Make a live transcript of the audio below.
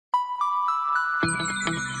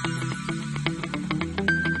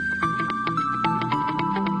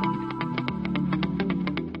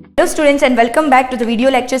students, and welcome back to the video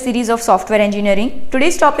lecture series of software engineering.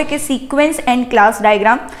 Today's topic is sequence and class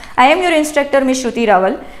diagram. I am your instructor Ms. Shruti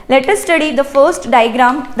Raval. Let us study the first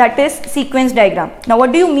diagram, that is sequence diagram. Now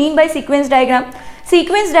what do you mean by sequence diagram?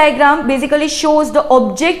 Sequence diagram basically shows the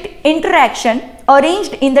object interaction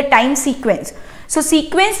arranged in the time sequence. So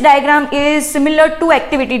sequence diagram is similar to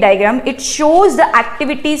activity diagram. It shows the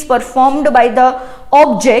activities performed by the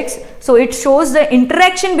objects. So it shows the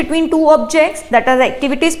interaction between two objects, that are the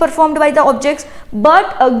activities performed by the objects,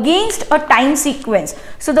 but against a time sequence.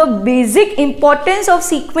 So the basic importance of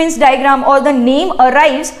sequence diagram or the name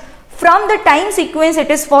arrives from the time sequence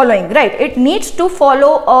it is following, right? It needs to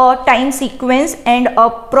follow a time sequence and a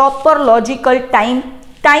proper logical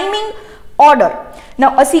timing order.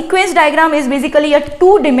 Now a sequence diagram is basically a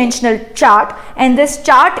two-dimensional chart, and this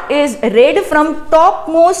chart is read from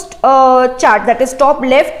topmost chart, that is top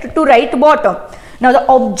left to right bottom. Now the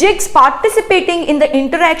objects participating in the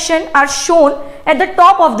interaction are shown at the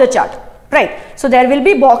top of the chart, right? So there will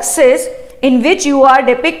be boxes in which you are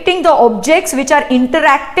depicting the objects which are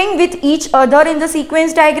interacting with each other in the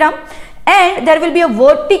sequence diagram, and there will be a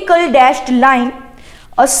vertical dashed line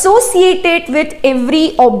associated with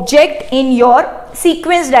every object in your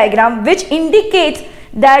sequence diagram, which indicates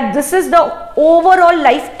that this is the overall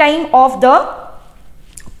lifetime of the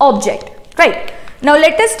object, right? Now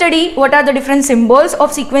let us study what are the different symbols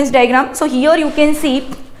of sequence diagram. So here you can see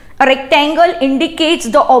a rectangle indicates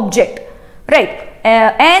the object, right?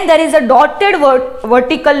 And there is a dotted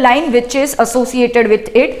vertical line which is associated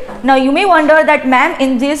with it. Now you may wonder that, ma'am,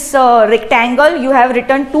 in this rectangle you have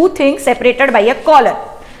written two things separated by a colon,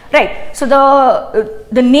 right? So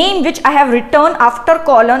the name which I have written after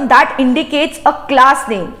colon, that indicates a class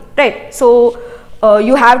name, right? So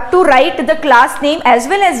you have to write the class name as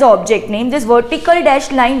well as the object name. This vertical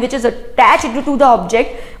dashed line which is attached to the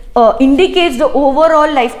object indicates the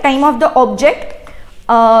overall lifetime of the object.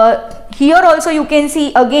 Here also you can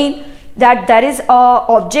see again that there is a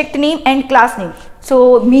object name and class name.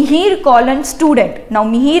 So Mihir colon student. Now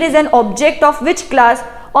Mihir is an object of which class?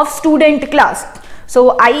 Of student class.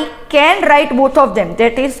 So I can write both of them,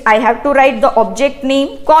 that is I have to write the object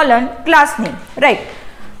name colon class name, right?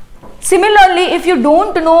 Similarly, if you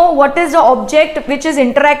don't know what is the object which is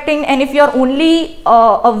interacting, and if you are only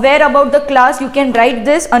aware about the class, you can write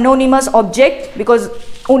this anonymous object because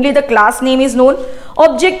only the class name is known.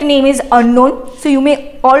 Object name is unknown, so you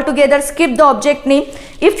may altogether skip the object name.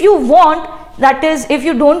 If you want, that is if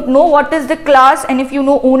you don't know what is the class and if you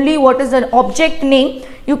know only what is the object name,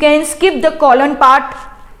 you can skip the colon part,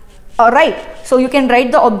 right? So you can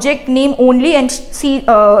write the object name only and see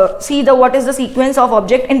the what is the sequence of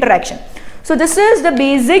object interaction. So this is the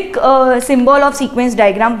basic symbol of sequence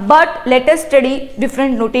diagram, but let us study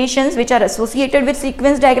different notations which are associated with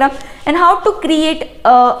sequence diagram and how to create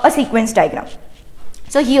a sequence diagram.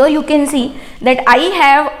 So here you can see that I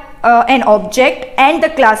have an object and the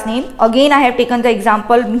class name. Again I have taken the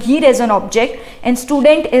example here as an object and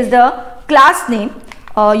student is the class name.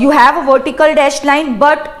 You have a vertical dashed line,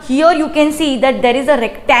 but here you can see that there is a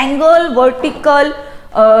rectangle vertical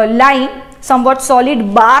line, somewhat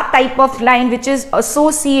solid bar type of line which is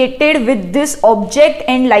associated with this object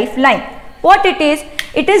and lifeline. What it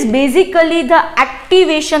is basically the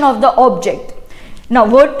activation of the object. Now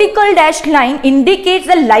vertical dashed line indicates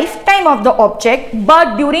the lifetime of the object,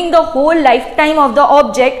 but during the whole lifetime of the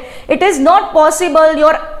object, it is not possible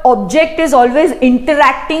your object is always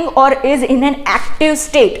interacting or is in an active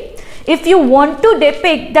state. If you want to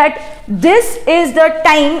depict that this is the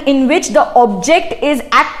time in which the object is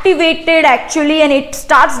activated actually and it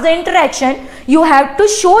starts the interaction, you have to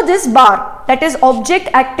show this bar, that is object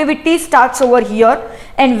activity starts over here,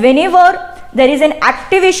 and whenever there is an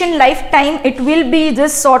activation lifetime, it will be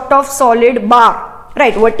this sort of solid bar,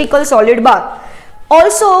 right? Vertical solid bar.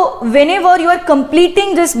 Also, whenever you are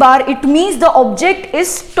completing this bar, it means the object is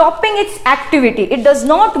stopping its activity. It does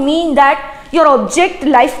not mean that your object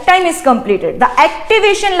lifetime is completed. The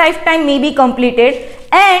activation lifetime may be completed,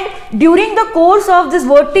 and during the course of this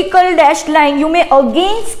vertical dashed line, you may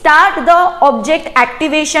again start the object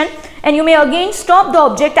activation and you may again stop the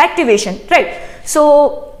object activation, right?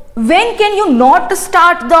 So when can you not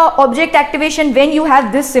start the object activation? When you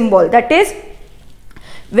have this symbol, that is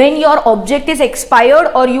when your object is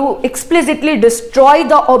expired or you explicitly destroy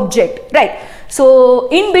the object, right? So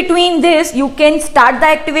in between this you can start the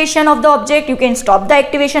activation of the object, you can stop the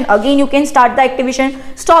activation, again you can start the activation,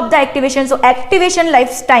 stop the activation. So activation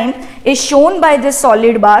lifetime is shown by this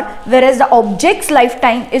solid bar, whereas the object's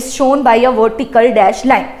lifetime is shown by a vertical dash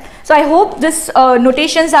line. So I hope this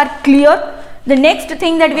notations are clear. The next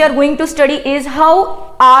thing that we are going to study is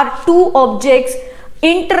how are two objects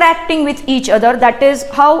interacting with each other. That is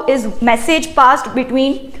how is message passed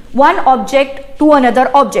between one object to another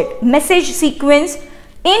object. Message sequence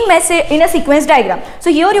in a sequence diagram.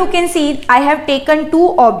 So here you can see I have taken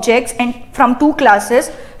two objects and from two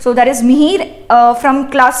classes. So that is Mihir from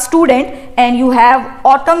class student, and you have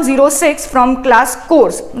Autumn 06 from class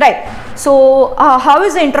course, right? So how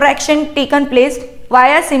is the interaction taken place?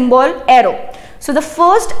 Via symbol arrow. So the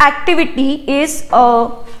first activity is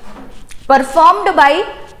performed by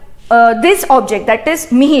this object, that is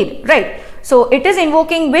Mihir, right? So it is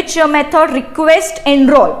invoking which method? Request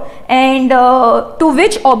enroll. And to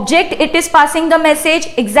which object it is passing the message?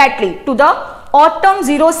 Exactly to the Autumn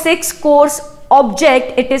 06 course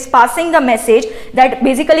object. It is passing the message that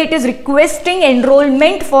basically it is requesting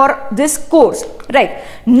enrollment for this course, right?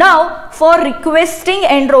 Now for requesting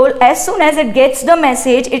enroll, as soon as it gets the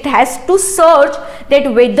message, it has to search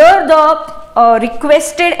that whether the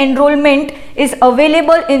requested enrollment is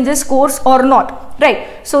available in this course or not, right?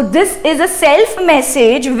 So this is a self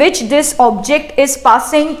message which this object is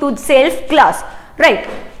passing to self class, right?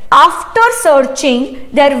 After searching,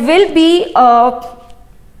 there will be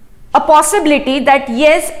a possibility that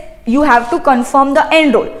yes, you have to confirm the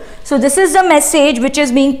enroll. So this is the message which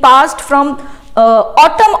is being passed from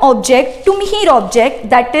Autumn object to Mihir object,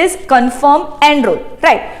 that is confirm enroll,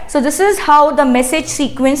 right? So this is how the message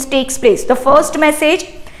sequence takes place. The first message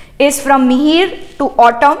is from Mihir to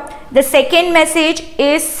Autumn. The second message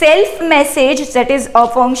is self message, that is a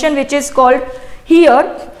function which is called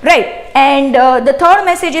here, right? And the third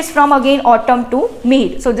message is from again Autumn to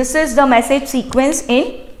Mihir. So this is the message sequence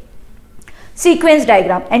in sequence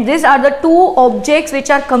diagram, and these are the two objects which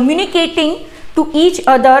are communicating to each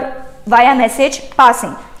other via message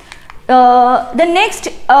passing. The next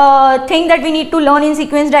thing that we need to learn in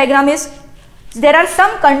sequence diagram is there are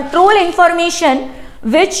some control information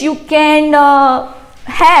which you can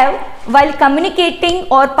have while communicating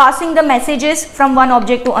or passing the messages from one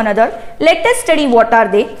object to another. Let us study what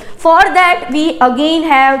are they. For that we again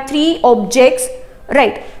have three objects,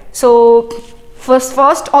 right? So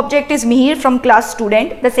first object is Mihir from class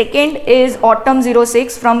student, the second is Autumn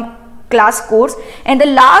 06 from class course, and the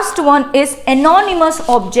last one is anonymous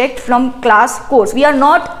object from class course. We are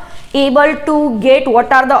not able to get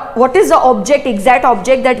what is the object, exact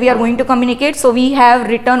object that we are going to communicate, so we have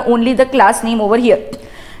written only the class name over here.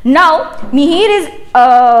 Now Mihir is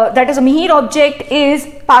that is a Mihir object is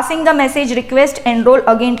passing the message request enroll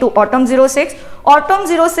again to Autumn 06. Autumn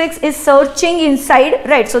 06 is searching inside,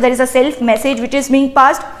 right? So there is a self message which is being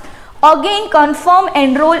passed. Again confirm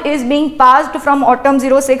enroll is being passed from Autumn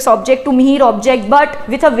 06 object to Mihir object, but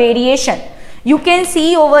with a variation. You can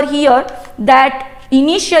see over here that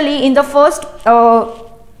initially in the first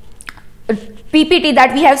PPT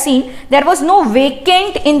that we have seen, there was no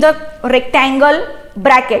vacant in the rectangle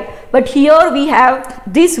bracket, but here we have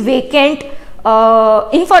this vacant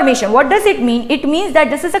information. What does it mean? It means that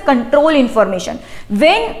this is a control information.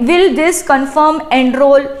 When will this confirm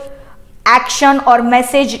enroll action or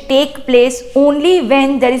message take place? Only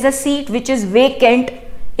when there is a seat which is vacant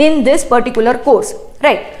in this particular course,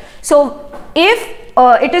 right? So if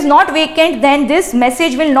it is not vacant, then this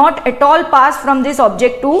message will not at all pass from this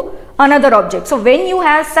object to another object. So when you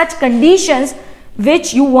have such conditions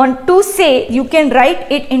which you want to say, you can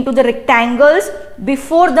write it into the rectangles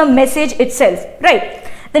before the message itself, right?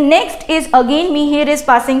 The next is again Mihir is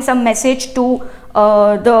passing some message to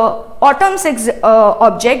the Autumn 6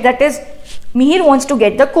 object, that is Mihir wants to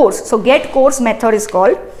get the course. So get course method is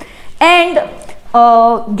called, and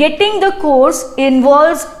getting the course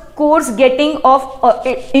involves course getting of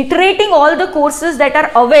iterating all the courses that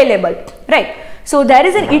are available, right? So there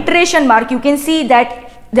is an iteration mark. You can see that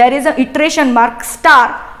there is an iteration mark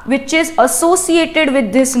star which is associated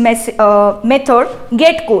with this method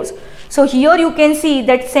get course. So here you can see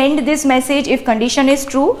that send this message if condition is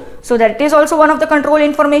true. So that is also one of the control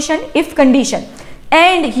information, if condition.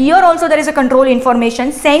 And here also there is a control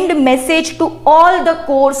information, send message to all the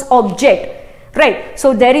course object, right?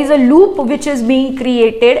 So there is a loop which is being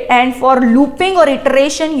created, and for looping or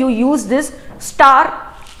iteration you use this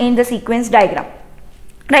star in the sequence diagram,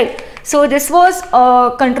 right? So this was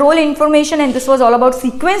control information, and this was all about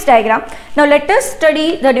sequence diagram. Now let us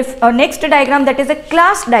study the next diagram, that is a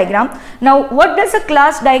class diagram. Now what does a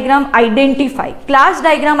class diagram identify? Class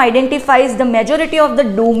diagram identifies the majority of the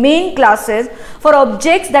domain classes for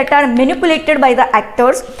objects that are manipulated by the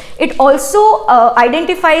actors. It also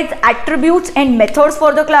identifies attributes and methods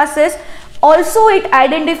for the classes. Also it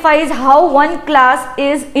identifies how one class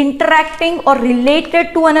is interacting or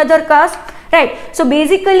related to another class, right? So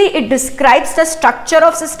basically it describes the structure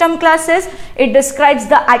of system classes, it describes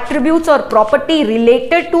the attributes or property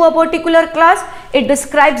related to a particular class, it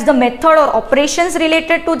describes the method or operations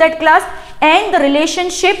related to that class, and the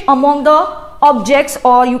relationship among the objects,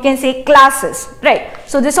 or you can say classes, right?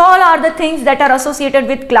 So this all are the things that are associated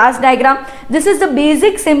with class diagram. This is the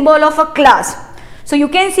basic symbol of a class. So you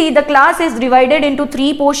can see the class is divided into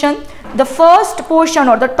three portions. The first portion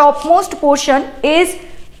or the topmost portion is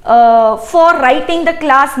for writing the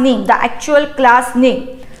class name, the actual class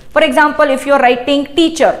name. For example, if you are writing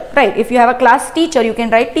teacher, right? If you have a class teacher, you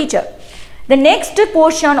can write teacher. The next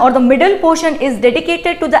portion or the middle portion is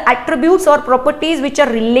dedicated to the attributes or properties which are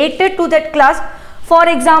related to that class. For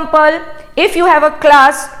example, if you have a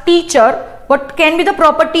class teacher, what can be the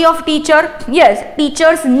property of teacher? Yes,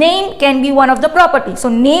 teacher's name can be one of the properties. So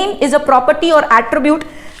name is a property or attribute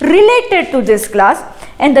related to this class.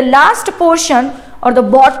 And the last portion or the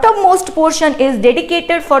bottommost portion is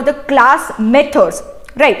dedicated for the class methods.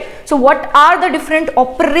 Right. So what are the different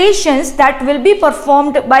operations that will be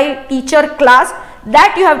performed by teacher class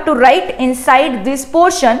that you have to write inside this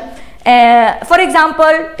portion? For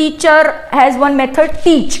example, teacher has one method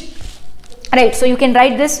teach, right? So you can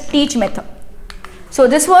write this teach method. So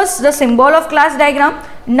this was the symbol of class diagram.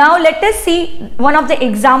 Now let us see one of the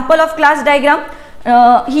example of class diagram.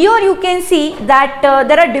 Here you can see that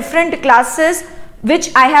there are different classes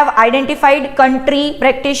which I have identified: country,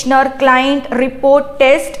 practitioner, client, report,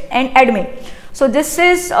 test and admin. So this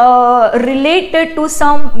is related to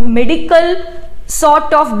some medical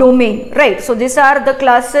sort of domain, right? So these are the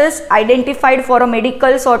classes identified for a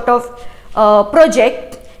medical sort of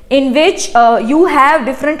project in which you have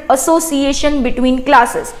different association between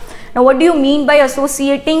classes. Now what do you mean by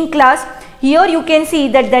associating class? Here you can see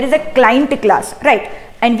that there is a client class, right?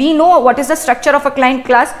 And we know what is the structure of a client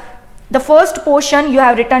class. The first portion you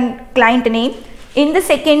have written client name. In the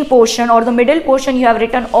second portion or the middle portion you have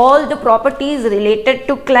written all the properties related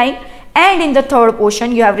to client, and in the third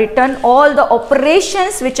portion you have written all the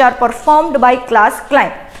operations which are performed by class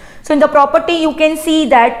client. So in the property you can see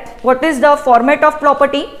that what is the format of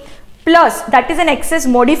property. Plus, that is an access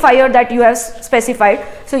modifier that you have specified.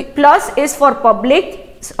 So plus is for public,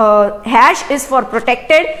 hash is for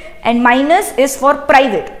protected and minus is for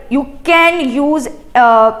private. You can use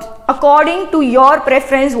according to your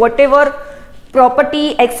preference whatever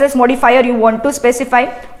property access modifier you want to specify.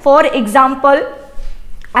 For example,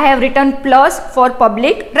 I have written plus for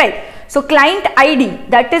public, right? So client ID,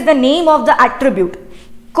 that is the name of the attribute.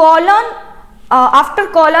 Colon, after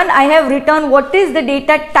colon I have written what is the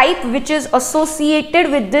data type which is associated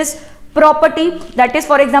with this property. That is,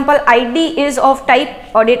 for example, ID is of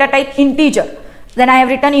type or data type integer. Then I have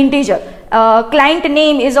written integer. Client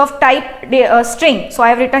name is of type string. So I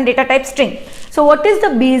have written data type string. So what is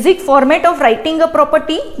the basic format of writing a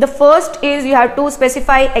property? The first is you have to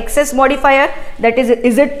specify access modifier, that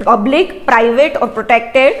is it public, private or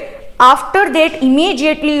protected. After that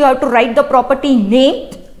immediately you have to write the property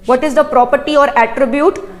name. What is the property or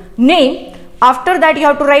attribute? Name. After that you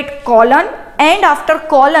have to write colon, and after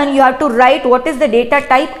colon you have to write what is the data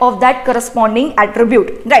type of that corresponding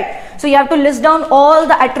attribute, right? So you have to list down all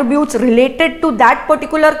the attributes related to that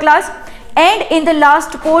particular class, and in the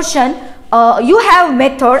last portion you have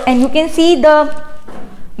method, and you can see the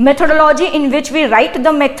methodology in which we write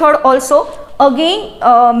the method also. Again,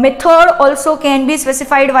 method also can be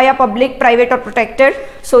specified via public, private or protected.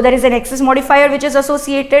 So there is an access modifier which is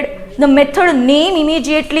associated. The method name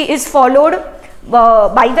immediately is followed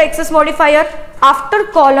by the access modifier. After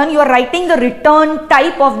colon you are writing the return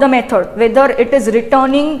type of the method, whether it is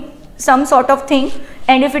returning some sort of thing,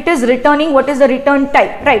 and if it is returning, what is the return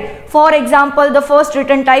type, right? For example, the first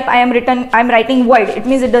return type I am writing void. It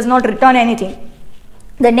means it does not return anything.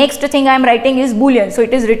 The next thing I am writing is boolean, so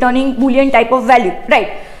it is returning boolean type of value,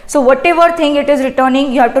 right? So whatever thing it is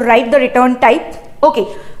returning, you have to write the return type. Okay,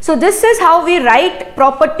 so this is how we write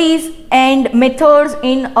properties and methods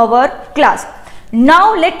in our class.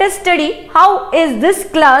 Now let us study how is this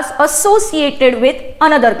class associated with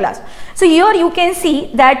another class. So here you can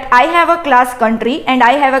see that I have a class country and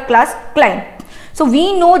I have a class client. So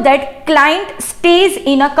we know that client stays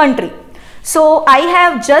in a country. So I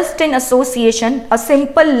have just an association, a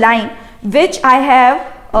simple line which I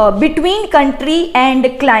have between country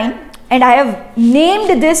and client, and I have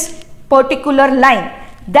named this particular line.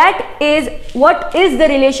 That is what is the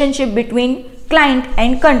relationship between client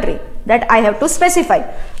and country that I have to specify.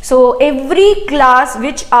 So every class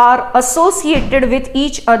which are associated with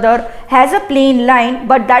each other has a plain line,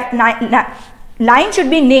 but that line should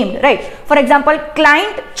be named, right? For example,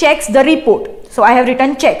 client checks the report. So I have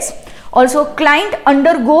written checks. Also client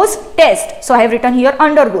undergoes test, so I have written here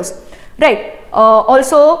undergoes, right.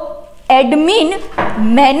 Also admin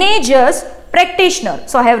manages practitioner,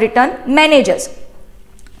 so I have written manages.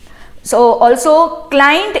 So also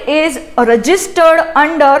client is registered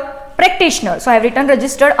under practitioner, so I have written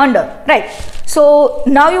registered under, right. So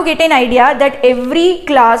now you get an idea that every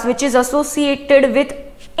class which is associated with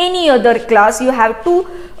any other class, you have to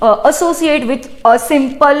associate with a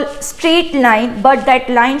simple straight line, but that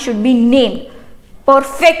line should be named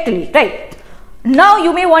perfectly, right. Now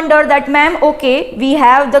you may wonder that, ma'am, okay, we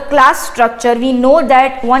have the class structure, we know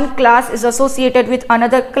that one class is associated with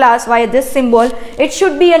another class via this symbol, it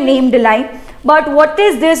should be a named line, but what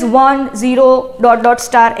is this 1, 0, dot dot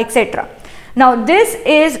star, etc. Now this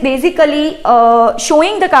is basically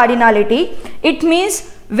showing the cardinality. It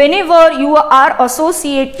means whenever you are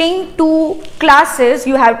associating two classes,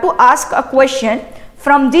 you have to ask a question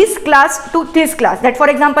from this class to this class. That, for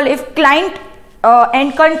example, if client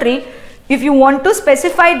and country, if you want to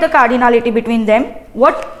specify the cardinality between them,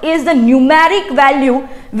 what is the numeric value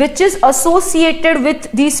which is associated with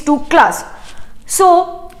these two classes?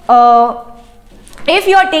 So if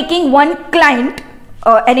you are taking one client,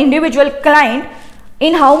 an individual client,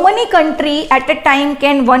 in how many country at a time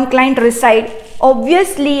can one client reside?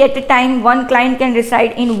 Obviously at a time one client can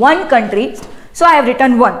reside in one country, so I have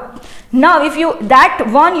written 1. Now if you, that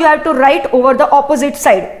 1 you have to write over the opposite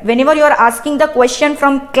side. Whenever you are asking the question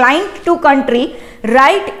from client to country,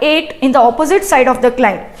 write it in the opposite side of the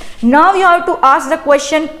client. Now you have to ask the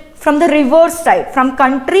question from the reverse side, from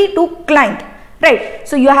country to client, right.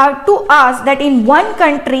 So you have to ask that in one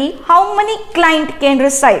country how many client can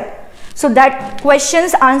reside. So that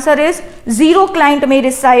question's answer is 0 client may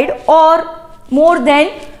reside or more than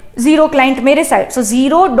 0 client may reside. So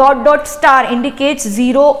 0 dot dot star indicates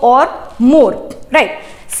 0 or more, right.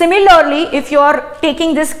 Similarly, if you are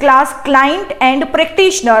taking this class client and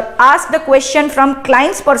practitioner, ask the question from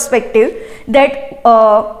client's perspective that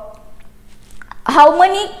how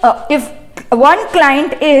many, if one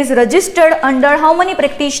client is registered under how many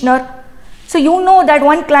practitioner? So you know that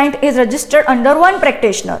one client is registered under one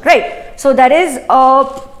practitioner, right. So that is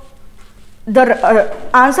the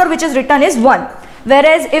answer which is written is 1.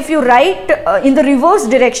 Whereas if you write in the reverse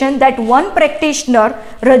direction that one practitioner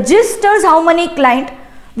registers how many client,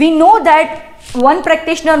 we know that one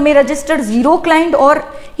practitioner may register 0 client or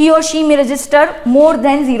he or she may register more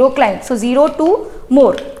than 0 client. So 0 to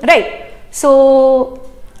more, right.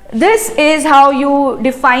 So this is how you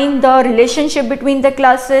define the relationship between the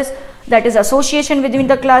classes, that is association between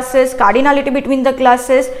the classes, cardinality between the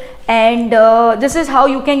classes, and this is how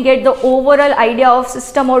you can get the overall idea of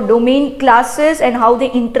system or domain classes and how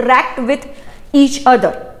they interact with each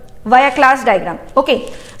other via class diagram.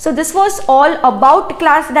 Okay, so this was all about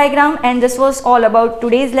class diagram and this was all about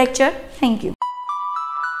today's lecture. Thank you.